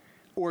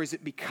 or is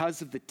it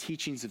because of the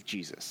teachings of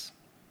Jesus?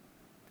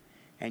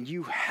 And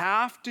you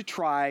have to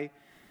try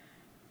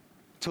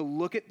to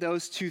look at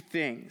those two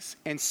things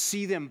and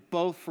see them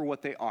both for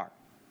what they are.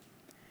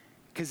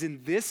 Because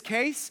in this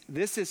case,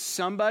 this is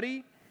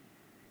somebody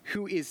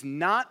who is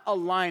not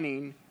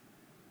aligning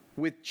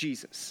with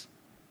Jesus.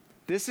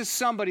 This is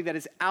somebody that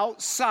is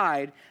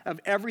outside of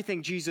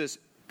everything Jesus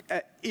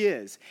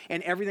is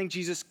and everything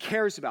Jesus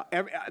cares about.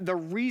 The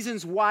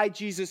reasons why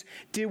Jesus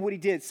did what he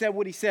did, said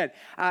what he said.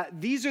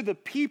 These are the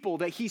people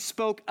that he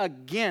spoke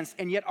against.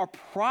 And yet our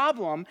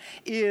problem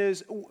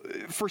is,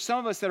 for some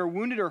of us that are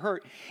wounded or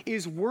hurt,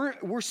 is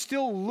we're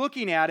still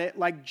looking at it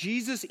like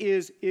Jesus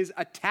is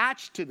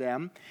attached to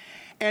them.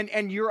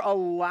 And you're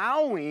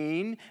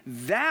allowing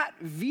that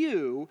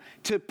view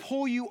to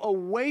pull you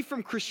away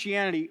from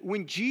Christianity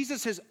when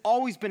Jesus has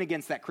always been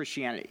against that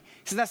Christianity.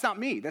 He says, that's not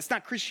me. That's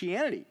not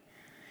Christianity.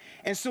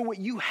 And so what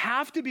you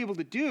have to be able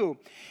to do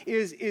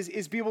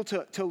is be able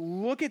to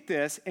look at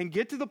this and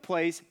get to the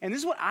place, and this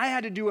is what I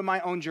had to do in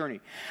my own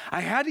journey.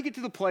 I had to get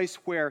to the place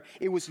where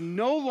it was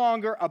no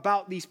longer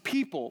about these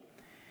people,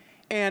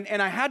 and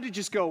I had to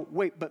just go,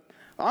 wait, but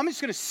I'm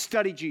just going to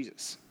study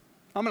Jesus.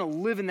 I'm going to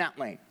live in that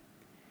lane.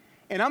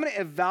 And I'm going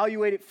to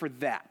evaluate it for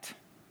that.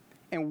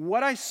 And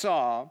what I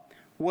saw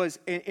was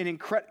an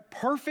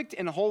perfect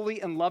and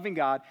holy and loving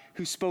God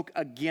who spoke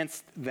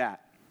against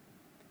that.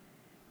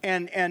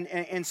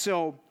 And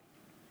so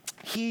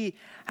he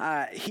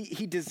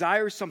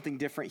desires something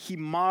different. He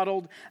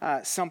modeled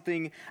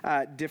something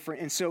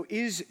different. And so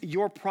is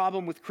your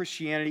problem with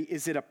Christianity,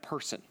 is it a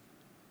person?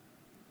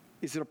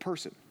 Is it a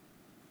person?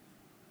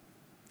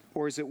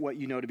 Or is it what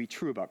you know to be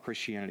true about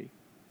Christianity?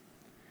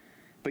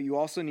 But you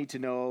also need to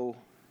know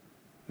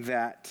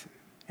that,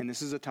 and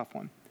this is a tough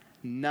one,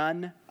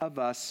 none of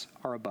us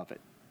are above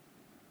it.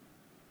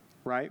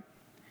 Right?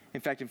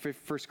 In fact, in 1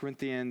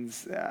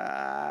 Corinthians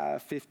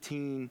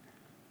 15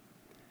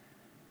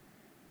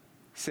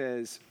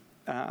 says,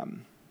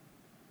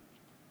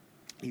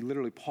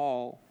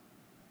 Paul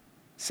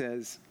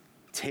says,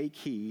 take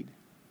heed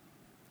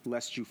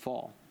lest you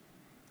fall.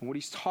 And what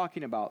he's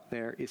talking about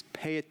there is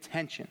pay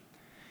attention.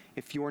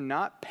 If you're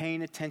not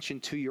paying attention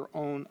to your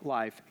own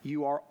life,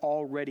 you are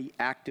already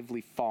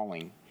actively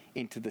falling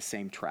into the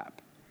same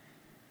trap.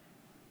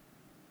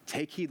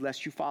 Take heed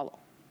lest you follow.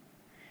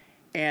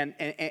 And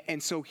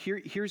so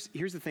here's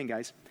the thing,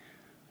 guys.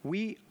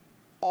 We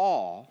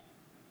all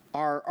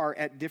are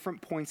at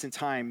different points in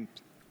time,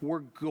 we're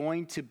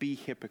going to be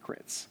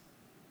hypocrites.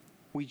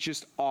 We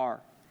just are.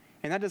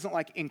 And that doesn't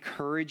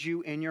encourage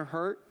you in your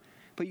hurt,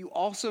 but you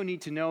also need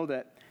to know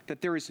that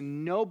there is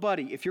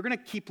nobody, if you're going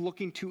to keep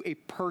looking to a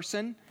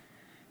person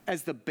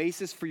as the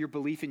basis for your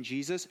belief in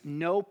Jesus,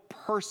 no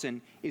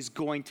person is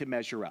going to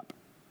measure up.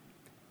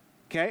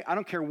 Okay? I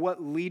don't care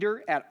what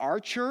leader at our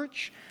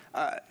church,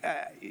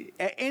 at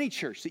any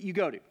church that you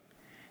go to,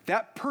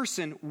 that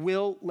person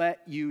will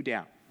let you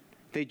down.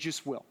 They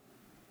just will.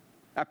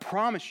 I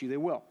promise you they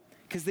will,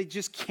 because they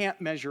just can't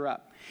measure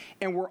up.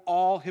 And we're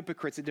all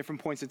hypocrites at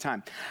different points in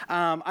time.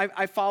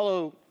 I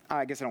follow,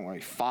 I guess I don't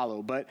really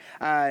follow, but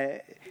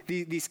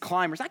these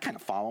climbers, I kind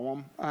of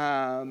follow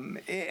them.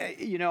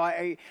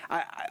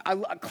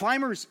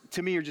 Climbers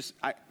to me are just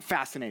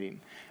fascinating.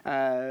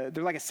 They're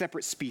like a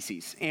separate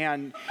species,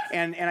 and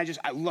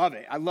I love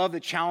it. I love the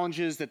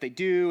challenges that they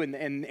do,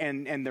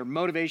 and their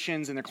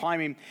motivations and their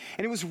climbing.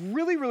 And it was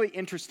really, really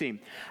interesting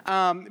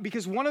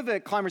because one of the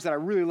climbers that I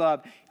really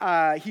love,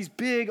 he's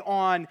big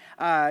on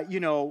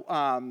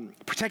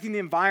protecting the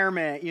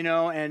environment,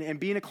 and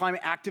being a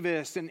climate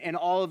activist and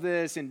all of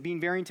this, and being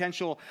very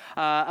intentional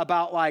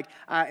about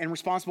and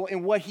responsible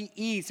in what he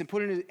eats and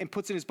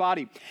puts in his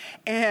body,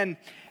 and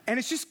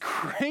it's just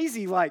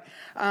crazy.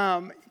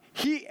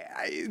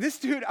 This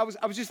dude, I was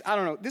just, I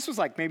don't know, this was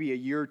maybe a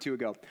year or two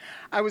ago.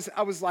 I was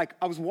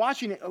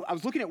watching it, I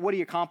was looking at what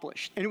he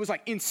accomplished, and it was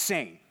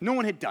insane. No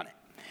one had done it.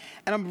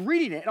 And I'm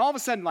reading it, and all of a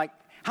sudden,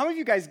 how many of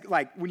you guys,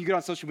 when you get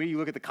on social media, you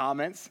look at the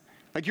comments?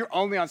 You're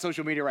only on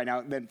social media right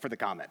now then for the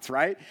comments,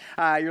 right?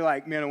 You're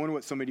man, I wonder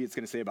what somebody is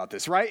going to say about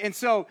this, right? And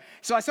so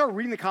I started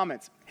reading the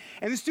comments,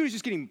 and this dude is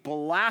just getting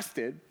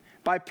blasted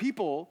by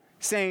people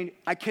saying,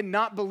 I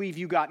cannot believe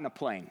you got in a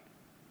plane.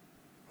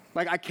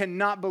 I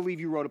cannot believe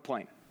you rode a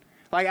plane.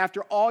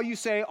 After all you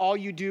say, all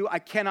you do, I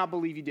cannot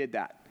believe you did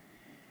that.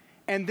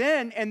 And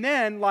then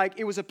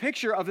it was a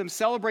picture of them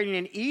celebrating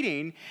and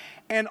eating,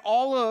 and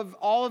all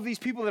of these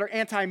people that are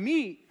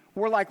anti-meat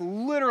were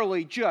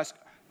literally just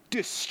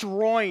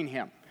destroying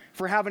him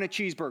for having a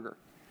cheeseburger.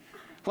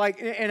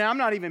 And I'm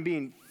not even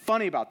being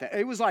funny about that.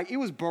 It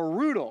was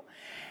brutal.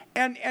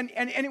 And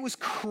it was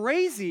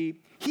crazy.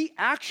 He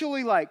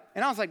actually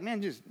and I was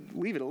man, just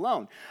leave it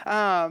alone.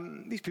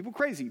 These people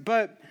crazy.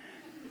 But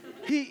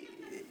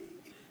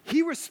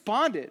he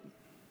responded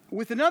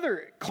with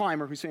another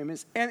climber who's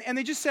famous, and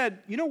they just said,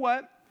 you know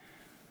what?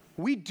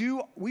 We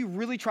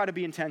really try to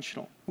be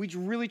intentional. We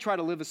really try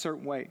to live a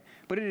certain way.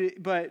 But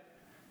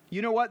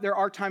you know what? There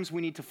are times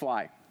we need to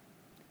fly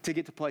to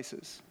get to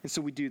places. And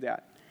so we do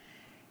that.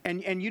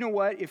 And you know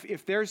what?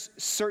 If there's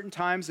certain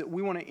times that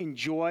we want to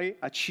enjoy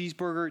a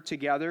cheeseburger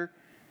together,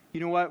 you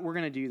know what? We're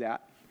going to do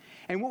that.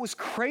 And what was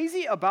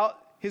crazy about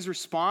his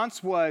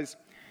response was,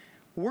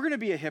 we're going to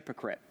be a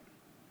hypocrite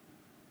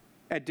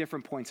at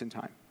different points in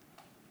time.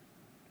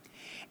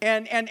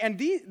 And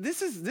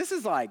this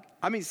is like,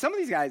 I mean, some of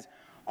these guys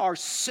are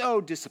so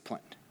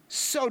disciplined.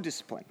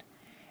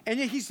 And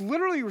yet he's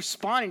literally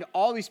responding to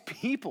all these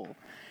people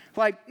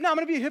like, no, I'm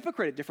going to be a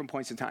hypocrite at different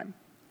points in time.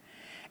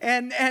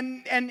 And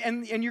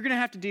you're going to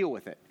have to deal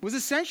with it. It was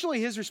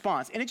essentially his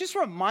response. And it just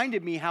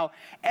reminded me how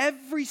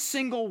every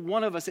single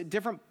one of us at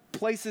different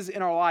places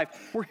in our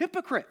life, we're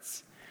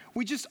hypocrites.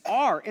 We just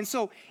are. And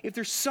so if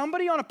there's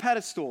somebody on a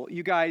pedestal,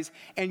 you guys,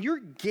 and you're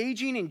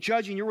gauging and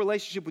judging your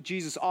relationship with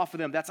Jesus off of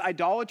them, that's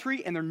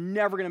idolatry, and they're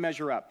never going to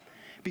measure up.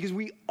 Because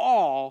we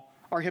all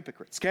are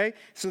hypocrites, okay?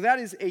 So that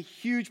is a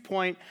huge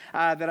point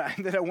that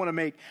I want to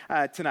make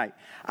tonight.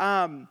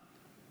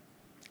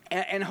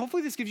 And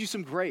hopefully this gives you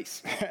some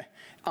grace,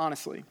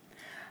 honestly.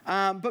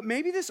 But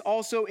maybe this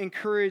also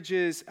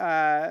encourages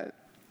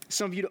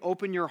some of you to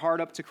open your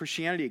heart up to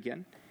Christianity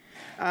again.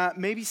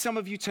 Maybe some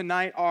of you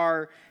tonight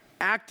are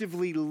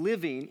actively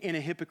living in a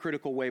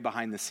hypocritical way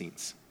behind the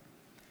scenes.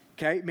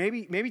 Okay?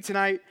 Maybe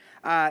tonight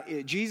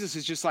Jesus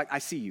is just like, I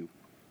see you.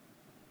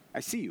 I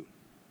see you.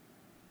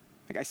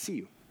 Like, I see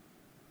you.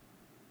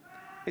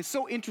 It's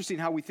so interesting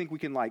how we think we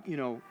can, like,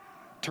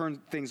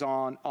 turn things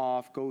on,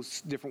 off, go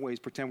different ways,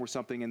 pretend we're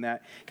something in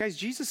that. Guys,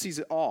 Jesus sees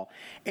it all.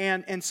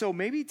 And so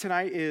maybe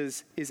tonight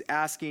is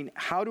asking,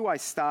 how do I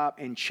stop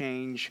and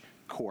change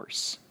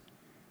course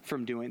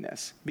from doing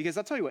this? Because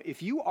I'll tell you what,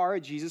 if you are a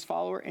Jesus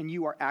follower and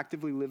you are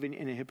actively living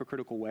in a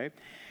hypocritical way,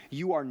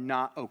 you are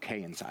not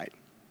okay inside.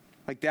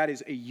 Like, that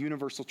is a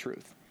universal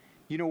truth.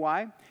 You know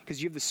why?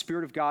 Because you have the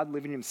Spirit of God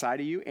living inside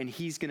of you, and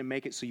he's going to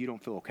make it so you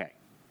don't feel okay.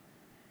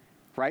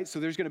 Right? So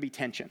there's going to be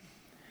tension.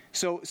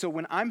 So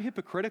when I'm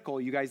hypocritical,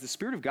 you guys, the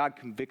Spirit of God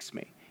convicts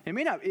me.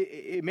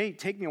 It may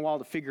take me a while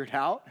to figure it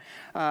out,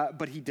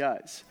 but he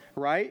does,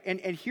 right? And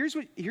here's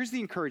the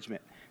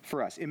encouragement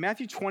for us. In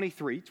Matthew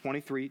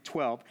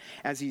 23:12,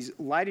 as he's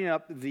lighting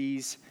up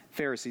these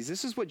Pharisees,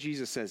 this is what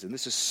Jesus says, and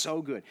this is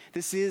so good.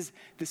 This is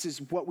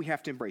what we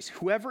have to embrace.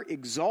 Whoever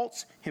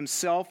exalts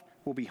himself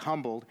will be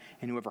humbled,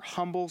 and whoever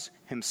humbles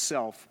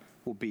himself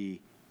will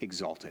be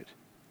exalted.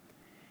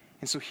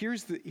 And so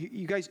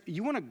you guys,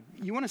 you want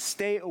to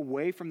stay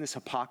away from this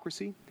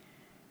hypocrisy?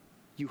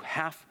 You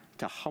have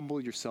to humble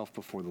yourself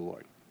before the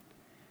Lord.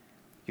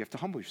 You have to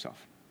humble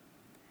yourself.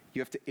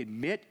 You have to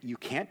admit you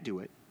can't do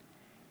it,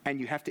 and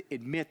you have to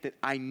admit that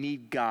I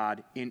need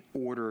God in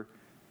order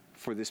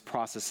for this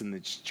process and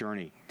this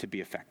journey to be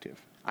effective.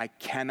 I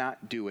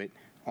cannot do it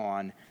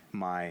on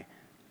my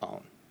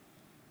own.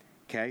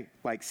 Okay?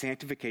 Like,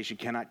 sanctification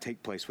cannot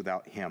take place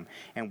without him.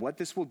 And what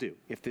this will do,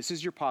 if this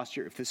is your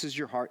posture, if this is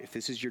your heart, if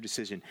this is your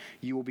decision,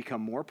 you will become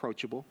more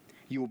approachable,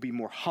 you will be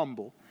more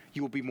humble,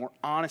 you will be more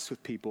honest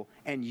with people,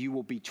 and you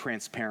will be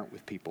transparent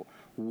with people.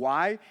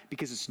 Why?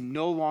 Because it's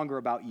no longer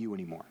about you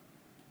anymore.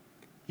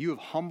 You have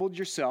humbled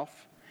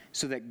yourself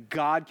so that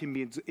God can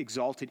be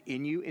exalted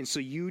in you. And so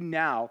you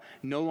now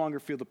no longer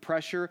feel the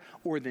pressure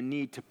or the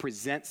need to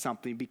present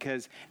something,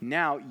 because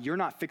now you're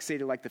not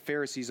fixated like the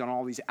Pharisees on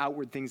all these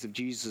outward things of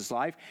Jesus'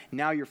 life.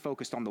 Now you're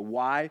focused on the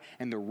why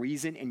and the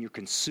reason, and you're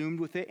consumed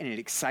with it, and it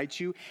excites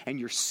you, and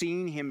you're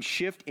seeing him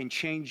shift and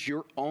change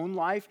your own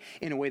life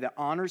in a way that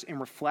honors and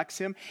reflects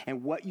him.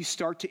 And what you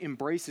start to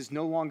embrace is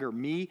no longer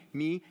me,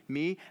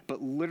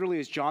 but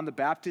literally, as John the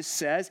Baptist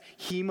says,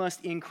 he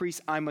must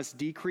increase, I must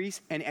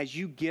decrease. And as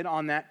you get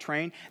on that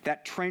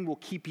train will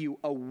keep you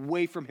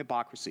away from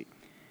hypocrisy.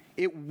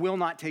 It will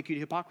not take you to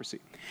hypocrisy.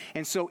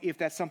 And so if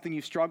that's something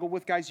you've struggled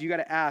with, guys, you got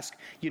to ask,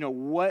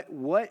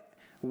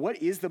 what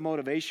is the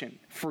motivation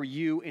for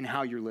you in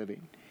how you're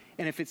living?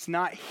 And if it's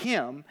not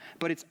him,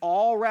 but it's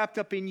all wrapped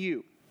up in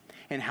you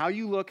and how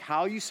you look,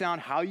 how you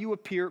sound, how you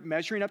appear,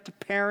 measuring up to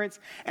parents,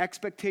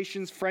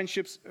 expectations,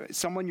 friendships,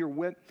 someone you're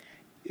with,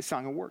 it's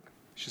not going to work.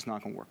 It's just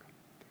not going to work.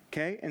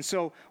 Okay? And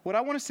so what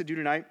I want us to do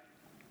tonight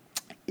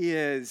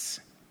is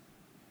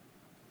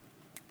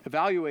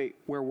evaluate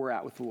where we're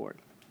at with the Lord.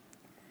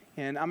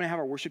 And I'm going to have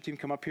our worship team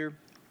come up here, and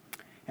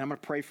I'm going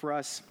to pray for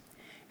us.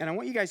 And I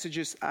want you guys to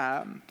just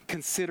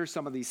consider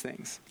some of these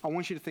things. I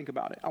want you to think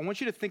about it. I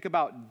want you to think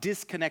about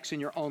disconnects in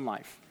your own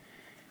life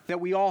that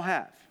we all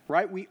have,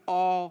 right? We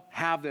all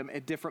have them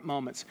at different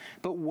moments.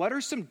 But what are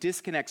some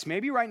disconnects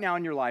maybe right now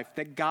in your life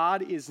that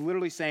God is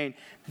literally saying,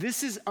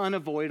 this is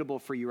unavoidable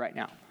for you right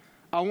now?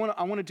 I want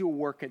to do a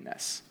work in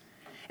this.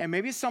 And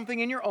maybe it's something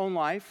in your own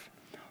life,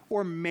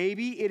 or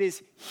maybe it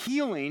is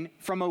healing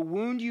from a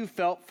wound you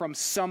felt from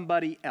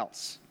somebody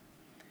else.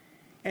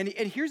 And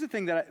here's the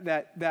thing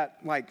that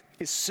like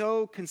is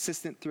so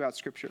consistent throughout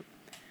Scripture.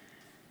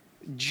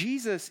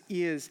 Jesus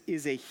is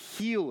a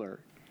healer,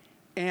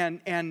 and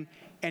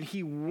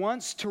he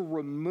wants to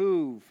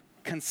remove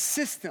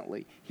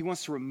consistently. He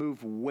wants to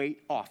remove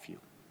weight off you.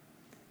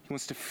 He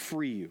wants to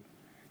free you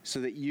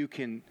so that you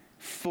can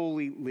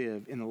fully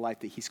live in the life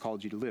that he's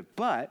called you to live.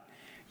 But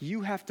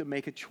you have to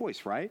make a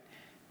choice, right?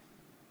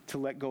 to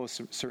let go of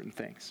certain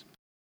things.